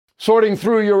Sorting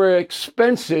through your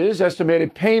expenses,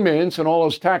 estimated payments, and all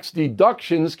those tax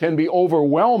deductions can be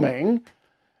overwhelming.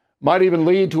 Might even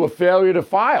lead to a failure to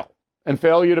file and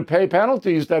failure to pay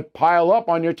penalties that pile up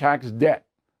on your tax debt.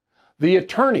 The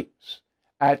attorneys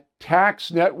at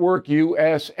Tax Network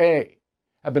USA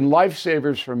have been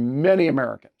lifesavers for many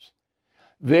Americans.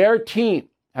 Their team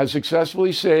has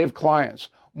successfully saved clients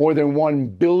more than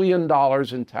 $1 billion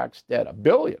in tax debt. $1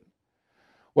 billion.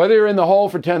 Whether you're in the hole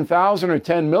for $10,000 or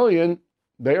 $10 million,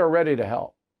 they are ready to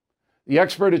help. The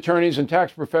expert attorneys and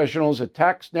tax professionals at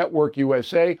Tax Network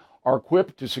USA are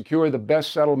equipped to secure the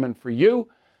best settlement for you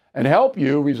and help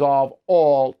you resolve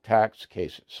all tax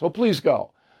cases. So please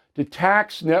go to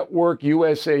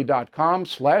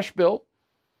taxnetworkusa.com/bill,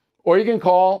 or you can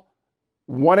call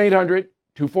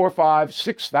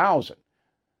 1-800-245-6000.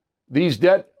 These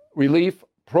debt relief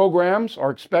programs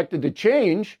are expected to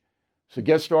change, so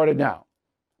get started now.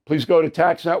 Please go to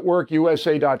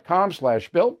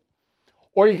taxnetworkusa.com/bill,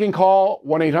 or you can call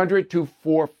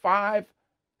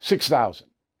 1-800-245-6000.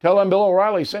 Tell them Bill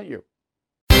O'Reilly sent you.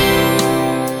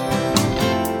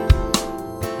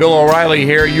 Bill O'Reilly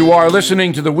here. You are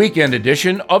listening to the weekend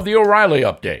edition of the O'Reilly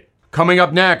Update. Coming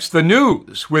up next, the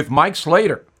news with Mike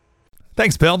Slater.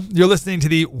 Thanks, Bill. You're listening to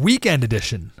the weekend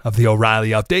edition of the O'Reilly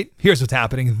Update. Here's what's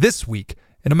happening this week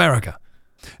in America.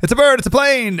 It's a bird, it's a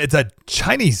plane, it's a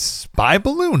Chinese spy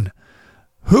balloon.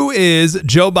 Who is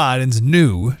Joe Biden's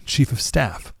new chief of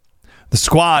staff? The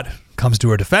squad comes to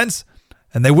her defense,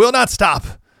 and they will not stop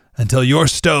until your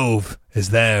stove is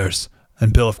theirs.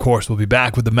 And Bill, of course, will be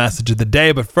back with the message of the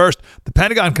day. But first, the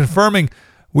Pentagon confirming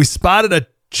we spotted a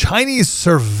Chinese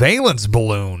surveillance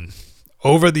balloon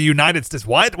over the United States.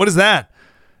 What is that?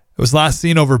 It was last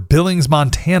seen over Billings,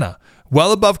 Montana,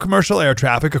 well above commercial air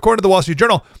traffic. According to the Wall Street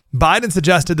Journal, Biden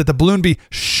suggested that the balloon be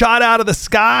shot out of the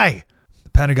sky. The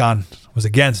Pentagon was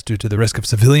against due to the risk of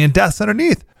civilian deaths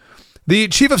underneath. The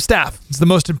chief of staff is the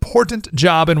most important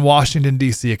job in Washington,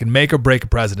 D.C. It can make or break a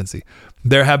presidency.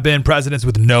 There have been presidents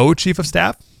with no chief of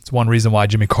staff. It's one reason why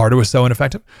Jimmy Carter was so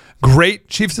ineffective. Great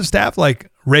chiefs of staff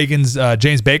like Reagan's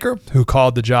James Baker, who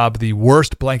called the job the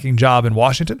worst blanking job in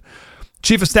Washington.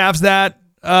 Chief of staffs that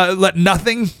let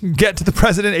nothing get to the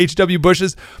president. H.W.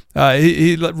 Bush's,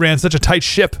 he ran such a tight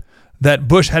ship that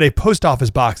Bush had a post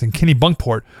office box in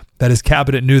Kennebunkport that his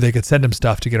cabinet knew they could send him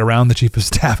stuff to get around the chief of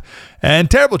staff.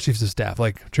 And terrible chiefs of staff,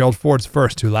 like Gerald Ford's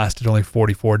first, who lasted only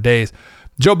 44 days.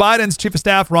 Joe Biden's chief of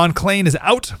staff, Ron Klain, is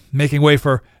out, making way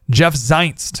for Jeff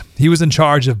Zients. He was in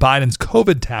charge of Biden's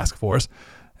COVID task force.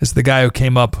 This is the guy who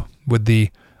came up with the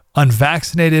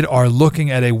unvaccinated are looking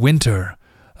at a winter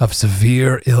of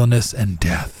severe illness and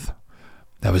death.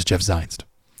 That was Jeff Zients.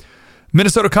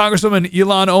 Minnesota Congresswoman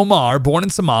Ilhan Omar, born in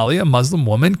Somalia, a Muslim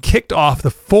woman, kicked off the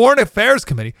Foreign Affairs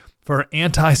Committee for her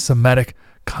anti-Semitic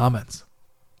comments.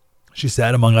 She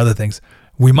said, among other things,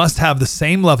 we must have the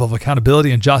same level of accountability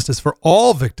and justice for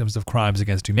all victims of crimes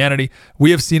against humanity.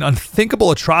 We have seen unthinkable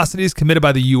atrocities committed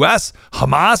by the U.S.,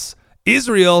 Hamas,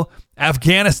 Israel,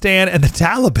 Afghanistan, and the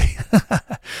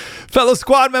Taliban. Fellow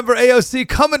squad member AOC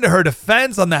coming to her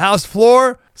defense on the House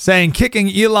floor, saying kicking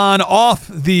Ilhan off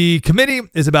the committee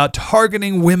is about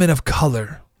targeting women of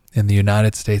color in the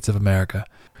United States of America.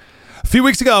 A few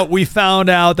weeks ago, we found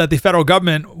out that the federal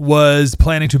government was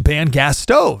planning to ban gas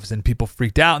stoves, and people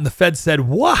freaked out, and the Fed said,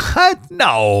 what?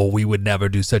 No, we would never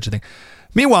do such a thing.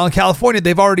 Meanwhile, in California,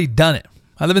 they've already done it.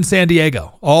 I live in San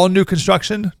Diego. All new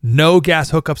construction, no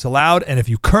gas hookups allowed, and if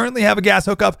you currently have a gas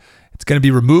hookup, it's going to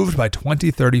be removed by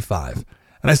 2035.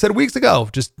 And I said weeks ago,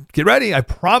 just get ready. I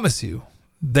promise you,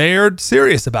 they're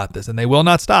serious about this, and they will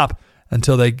not stop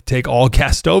until they take all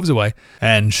gas stoves away.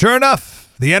 And sure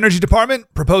enough, the Energy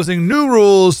Department proposing new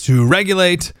rules to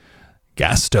regulate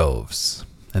gas stoves.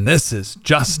 And this is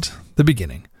just the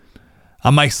beginning.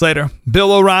 I'm Mike Slater.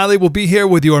 Bill O'Reilly will be here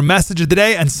with your message of the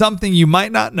day and something you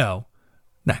might not know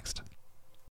next.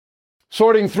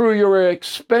 Sorting through your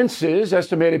expenses,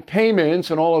 estimated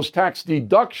payments, and all those tax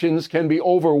deductions can be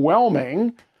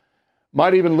overwhelming.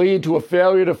 Might even lead to a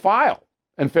failure to file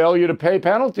and failure to pay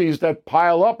penalties that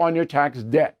pile up on your tax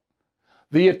debt.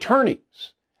 The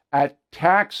attorneys at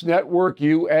Tax Network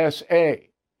USA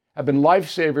have been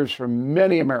lifesavers for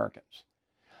many Americans.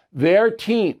 Their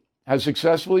team has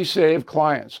successfully saved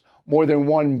clients more than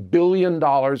 $1 billion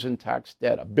in tax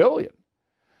debt. $1 billion.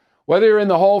 Whether you're in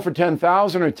the hole for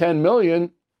 $10,000 or $10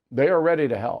 million, they are ready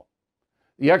to help.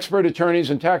 The expert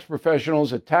attorneys and tax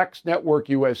professionals at Tax Network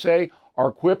USA are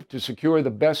equipped to secure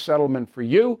the best settlement for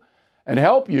you and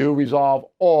help you resolve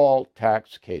all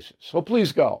tax cases. So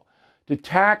please go to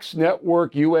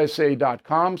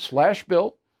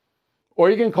taxnetworkusa.com/bill, or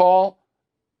you can call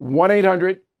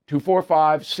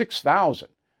 1-800-245-6000.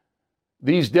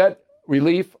 These debt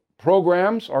relief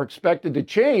programs are expected to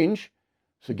change,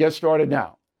 so get started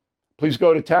now. Please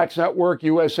go to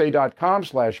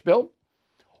taxnetworkusa.com/bill,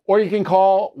 or you can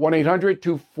call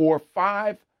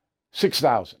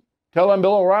 1-800-245-6000. Tell them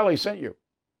Bill O'Reilly sent you.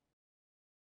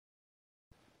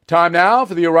 Time now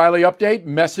for the O'Reilly Update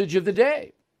message of the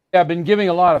day. I've been giving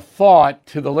a lot of thought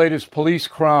to the latest police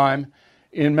crime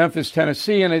in Memphis,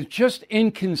 Tennessee, and it's just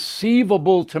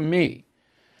inconceivable to me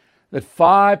that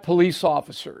 5 police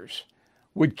officers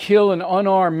would kill an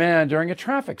unarmed man during a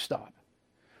traffic stop.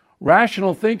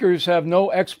 Rational thinkers have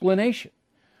no explanation.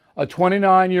 A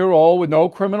 29-year-old with no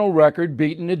criminal record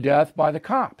beaten to death by the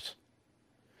cops.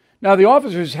 Now, the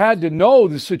officers had to know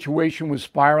the situation was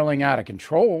spiraling out of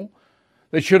control.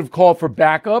 They should have called for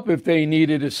backup if they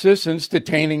needed assistance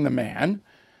detaining the man.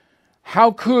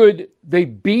 How could they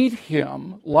beat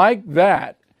him like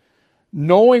that,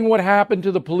 knowing what happened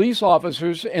to the police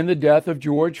officers in the death of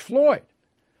George Floyd?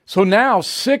 So now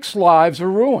 6 lives are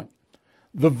ruined.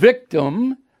 The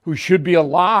victim, who should be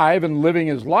alive and living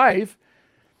his life,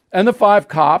 and the 5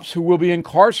 cops who will be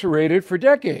incarcerated for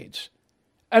decades.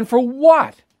 And for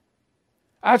what?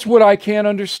 That's what I can't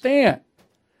understand.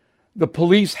 The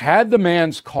police had the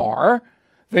man's car.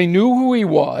 They knew who he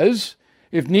was.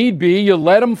 If need be, you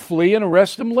let him flee and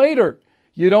arrest him later.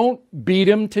 You don't beat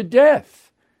him to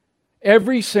death.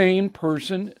 Every sane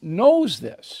person knows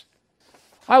this.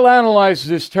 I'll analyze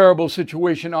this terrible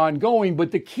situation ongoing,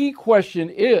 but the key question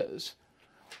is,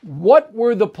 what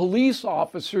were the police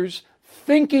officers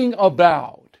thinking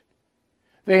about?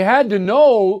 They had to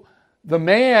know the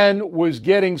man was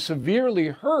getting severely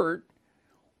hurt.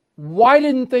 Why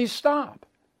didn't they stop?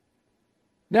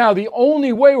 Now, the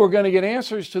only way we're going to get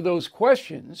answers to those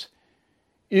questions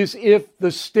is if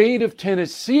the state of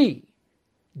Tennessee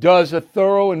does a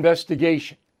thorough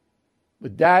investigation.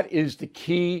 But that is the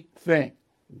key thing.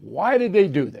 Why did they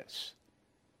do this?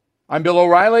 I'm Bill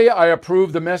O'Reilly. I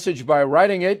approve the message by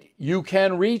writing it. You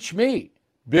can reach me,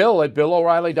 Bill at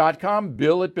BillO'Reilly.com,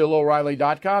 Bill at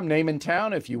BillO'Reilly.com, name and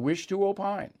town if you wish to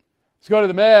opine. Let's go to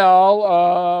the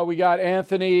mail. We got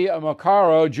Anthony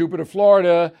Macaro, Jupiter,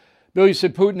 Florida. Bill, you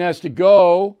said Putin has to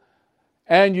go,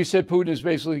 and you said Putin is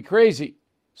basically crazy.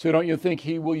 So don't you think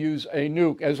he will use a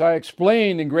nuke? As I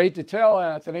explained in great detail,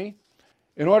 Anthony,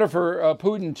 in order for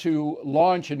Putin to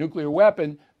launch a nuclear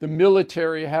weapon, the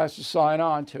military has to sign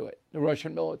on to it, the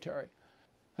Russian military.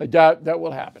 I doubt that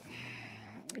will happen.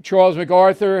 Charles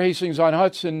MacArthur,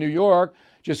 Hastings-on-Hudson, New York.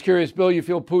 Just curious, Bill, you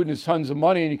feel Putin has tons of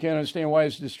money and you can't understand why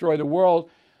he's destroyed the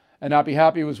world and not be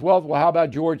happy with his wealth. Well, how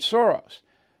about George Soros?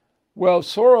 Well,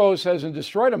 Soros hasn't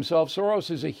destroyed himself.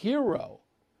 Soros is a hero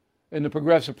in the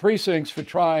progressive precincts for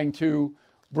trying to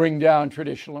bring down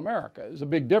traditional America. There's a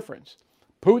big difference.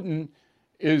 Putin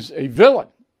is a villain,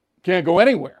 can't go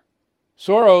anywhere.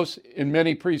 Soros, in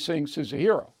many precincts, is a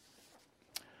hero.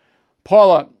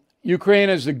 Paula, Ukraine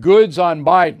has the goods on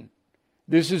Biden.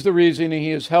 This is the reason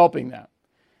he is helping them.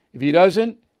 If he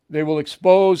doesn't, they will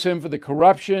expose him for the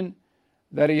corruption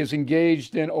that he has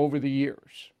engaged in over the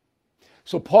years.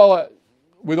 So, Paula,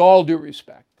 with all due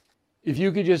respect, if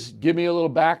you could just give me a little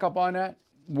backup on that,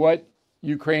 what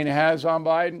Ukraine has on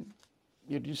Biden,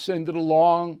 you just send it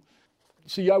along.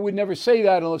 See, I would never say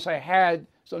that unless I had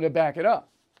something to back it up.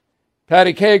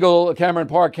 Patty Cagle, Cameron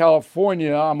Park,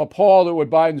 California. I'm appalled at what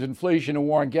Biden's inflation and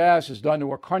war on gas has done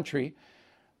to our country.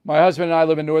 My husband and I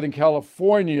live in Northern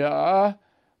California.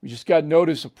 We just got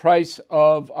notice the price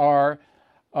of our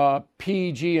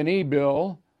PG&E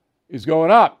bill is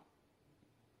going up.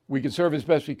 We can serve as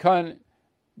best we can,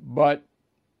 but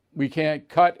we can't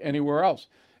cut anywhere else.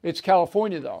 It's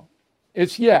California, though.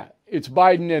 It's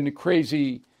Biden and the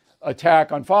crazy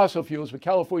attack on fossil fuels, but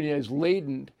California has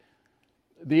laden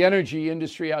the energy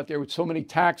industry out there with so many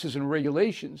taxes and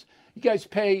regulations. You guys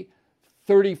pay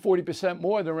 30, 40%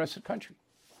 more than the rest of the country.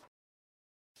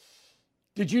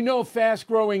 Did you know Fast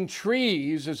Growing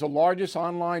Trees is the largest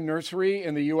online nursery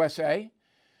in the USA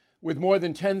with more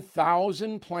than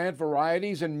 10,000 plant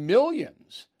varieties and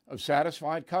millions of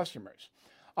satisfied customers?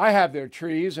 I have their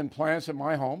trees and plants at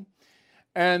my home,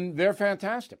 and they're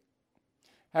fantastic.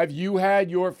 Have you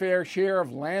had your fair share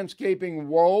of landscaping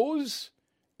woes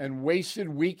and wasted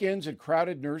weekends at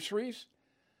crowded nurseries?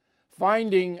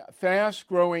 Finding Fast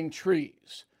Growing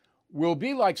Trees will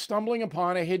be like stumbling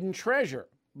upon a hidden treasure,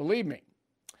 believe me.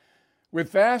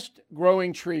 With Fast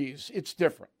Growing Trees, it's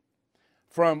different.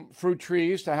 From fruit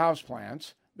trees to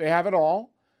houseplants, they have it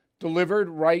all delivered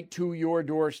right to your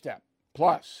doorstep.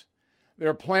 Plus,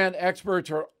 their plant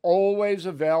experts are always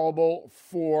available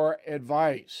for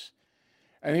advice.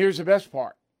 And here's the best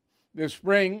part. This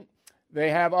spring,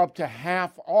 they have up to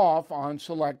half off on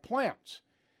select plants.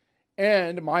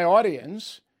 And my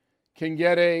audience can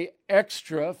get an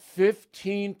extra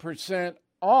 15%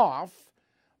 off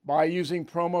by using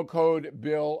promo code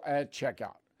BILL at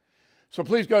checkout. So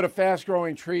please go to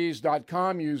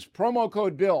fastgrowingtrees.com, use promo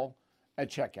code BILL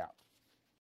at checkout.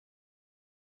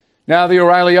 Now the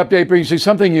O'Reilly Update brings you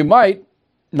something you might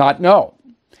not know.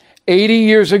 80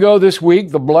 years ago this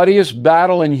week, the bloodiest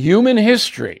battle in human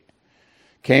history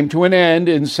came to an end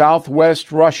in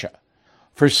southwest Russia.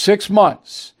 For 6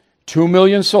 months, 2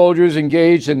 million soldiers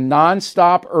engaged in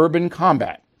nonstop urban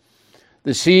combat.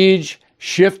 The siege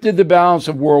shifted the balance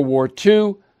of World War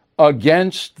II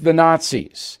against the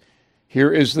Nazis.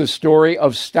 Here is the story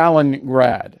of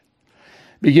Stalingrad.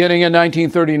 Beginning in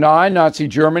 1939, Nazi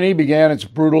Germany began its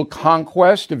brutal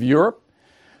conquest of Europe.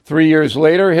 3 years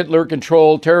later, Hitler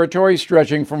controlled territory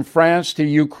stretching from France to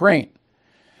Ukraine.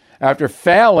 After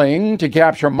failing to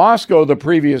capture Moscow the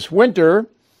previous winter,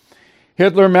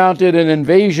 Hitler mounted an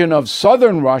invasion of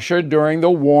southern Russia during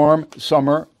the warm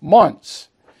summer months.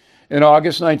 In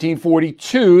August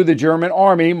 1942, the German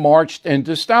army marched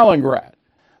into Stalingrad.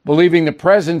 Believing the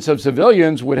presence of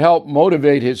civilians would help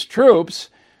motivate his troops,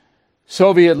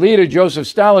 Soviet leader Joseph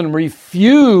Stalin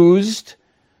refused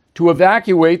to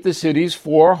evacuate the city's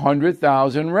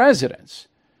 400,000 residents.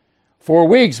 For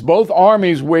weeks, both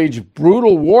armies waged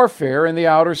brutal warfare in the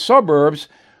outer suburbs,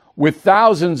 with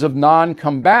thousands of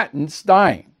non-combatants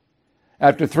dying.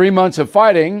 After 3 months of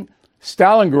fighting,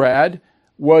 Stalingrad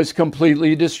was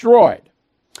completely destroyed.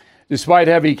 Despite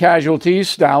heavy casualties,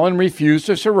 Stalin refused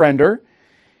to surrender.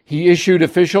 He issued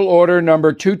official order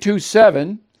number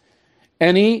 227.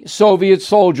 Any Soviet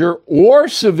soldier or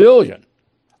civilian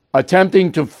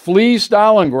attempting to flee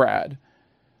Stalingrad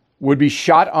would be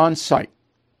shot on sight.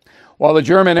 While the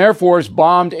German Air Force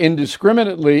bombed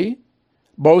indiscriminately,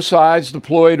 both sides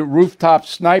deployed rooftop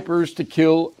snipers to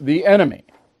kill the enemy.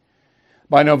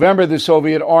 By November, the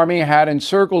Soviet army had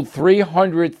encircled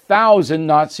 300,000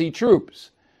 Nazi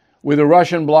troops. With a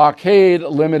Russian blockade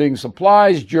limiting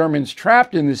supplies, Germans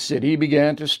trapped in the city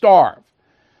began to starve.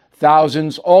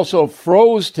 Thousands also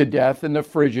froze to death in the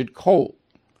frigid cold.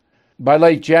 By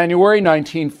late January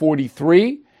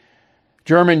 1943,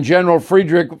 German General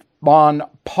Friedrich von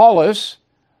Paulus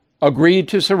agreed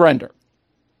to surrender.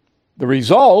 The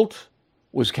result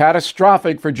was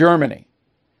catastrophic for Germany.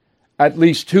 At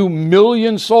least 2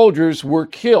 million soldiers were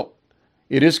killed.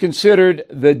 It is considered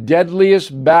the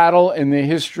deadliest battle in the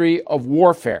history of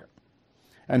warfare.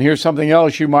 And here's something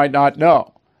else you might not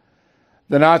know.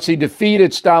 The Nazi defeat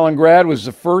at Stalingrad was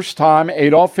the first time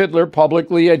Adolf Hitler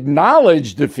publicly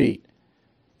acknowledged defeat.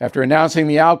 After announcing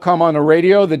the outcome on the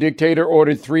radio, the dictator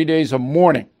ordered 3 days of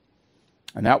mourning.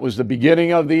 And that was the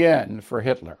beginning of the end for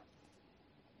Hitler.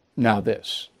 Now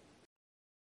this.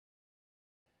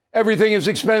 Everything is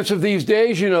expensive these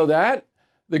days, you know that.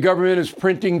 The government is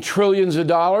printing trillions of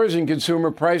dollars and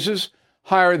consumer prices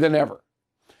higher than ever.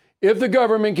 If the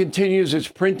government continues its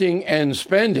printing and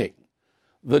spending,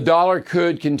 the dollar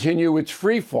could continue its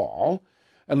free fall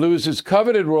and lose its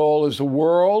coveted role as the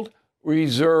world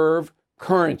reserve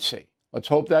currency. Let's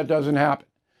hope that doesn't happen.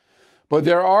 But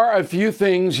there are a few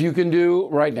things you can do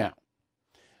right now.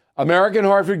 American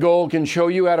Hartford Gold can show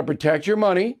you how to protect your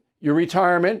money, your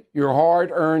retirement, your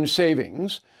hard-earned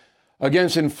savings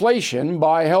against inflation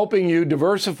by helping you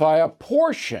diversify a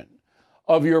portion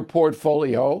of your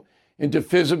portfolio into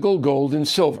physical gold and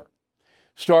silver.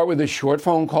 Start with a short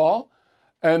phone call,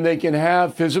 and they can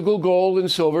have physical gold and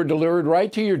silver delivered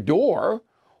right to your door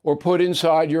or put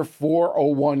inside your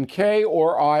 401k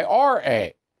or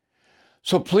IRA.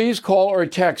 So please call or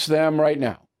text them right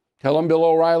now. Tell them Bill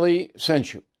O'Reilly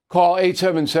sent you. Call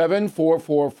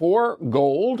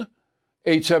 877-444-GOLD,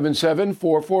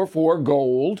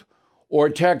 877-444-GOLD, or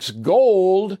text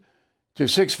GOLD to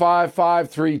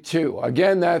 65532.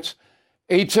 Again, that's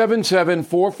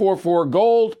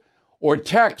 877-444-GOLD, or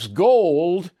text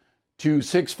GOLD to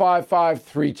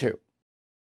 65532.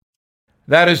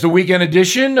 That is the weekend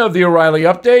edition of the O'Reilly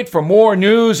Update. For more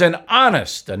news and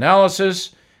honest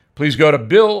analysis, please go to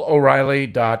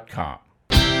BillO'Reilly.com.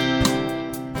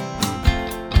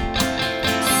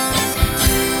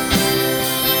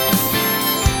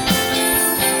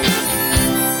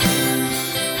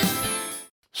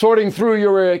 Sorting through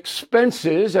your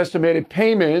expenses, estimated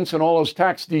payments, and all those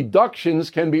tax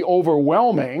deductions can be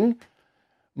overwhelming.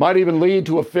 Might even lead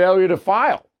to a failure to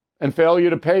file and failure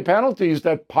to pay penalties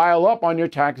that pile up on your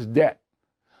tax debt.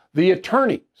 The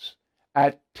attorneys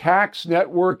at Tax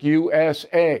Network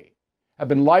USA have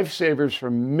been lifesavers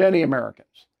for many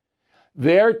Americans.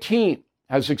 Their team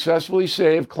has successfully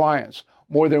saved clients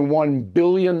more than $1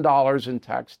 billion in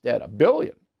tax debt. $1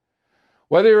 billion.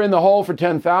 Whether you're in the hole for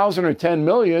 $10,000 or $10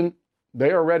 million,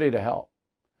 They are ready to help.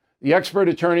 The expert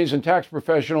attorneys and tax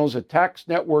professionals at Tax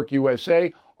Network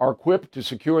USA are equipped to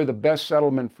secure the best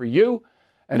settlement for you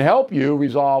and help you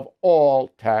resolve all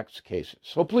tax cases.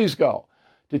 So please go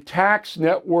to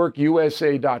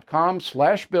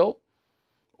taxnetworkusa.com/bill,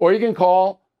 or you can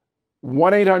call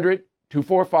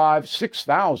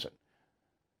 1-800-245-6000.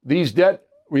 These debt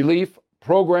relief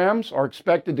programs are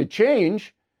expected to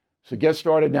change, so get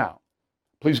started now.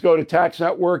 Please go to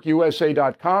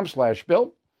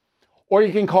taxnetworkusa.com/bill, or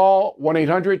you can call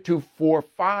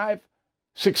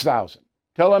 1-800-245-6000.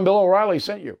 Tell them Bill O'Reilly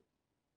sent you.